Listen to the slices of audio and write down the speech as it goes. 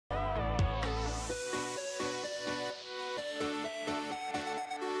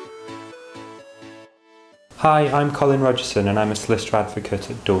Hi, I'm Colin Rogerson and I'm a solicitor advocate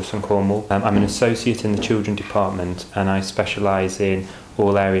at Dawson Cornwell. I'm an associate in the Children Department and I specialise in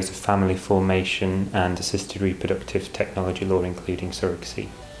all areas of family formation and assisted reproductive technology law, including surrogacy.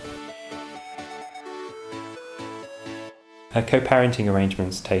 Co-parenting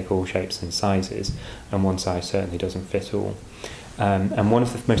arrangements take all shapes and sizes, and one size certainly doesn't fit all. And one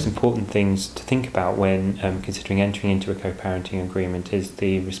of the most important things to think about when considering entering into a co-parenting agreement is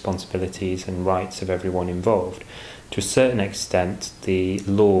the responsibilities and rights of everyone involved. To a certain extent, the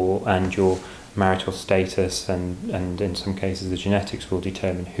law and your marital status and in some cases the genetics will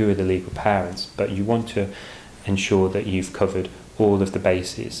determine who are the legal parents, but you want to ensure that you've covered all of the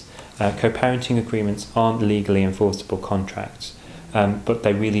bases. Co-parenting agreements aren't legally enforceable contracts, but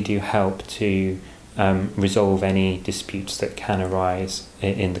they really do help to resolve any disputes that can arise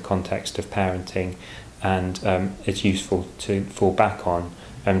in the context of parenting, and it's useful to fall back on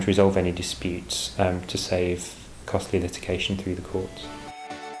to resolve any disputes to save costly litigation through the courts.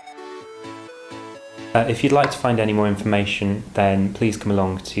 If you'd like to find any more information, then please come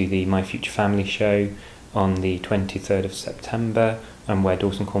along to the My Future Family show on the 23rd of September, where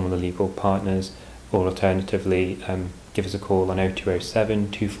Dawson Cornwell are legal partners, or alternatively give us a call on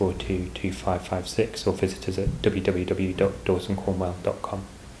 0207 242 2556 or visit us at www.dawsoncornwell.com.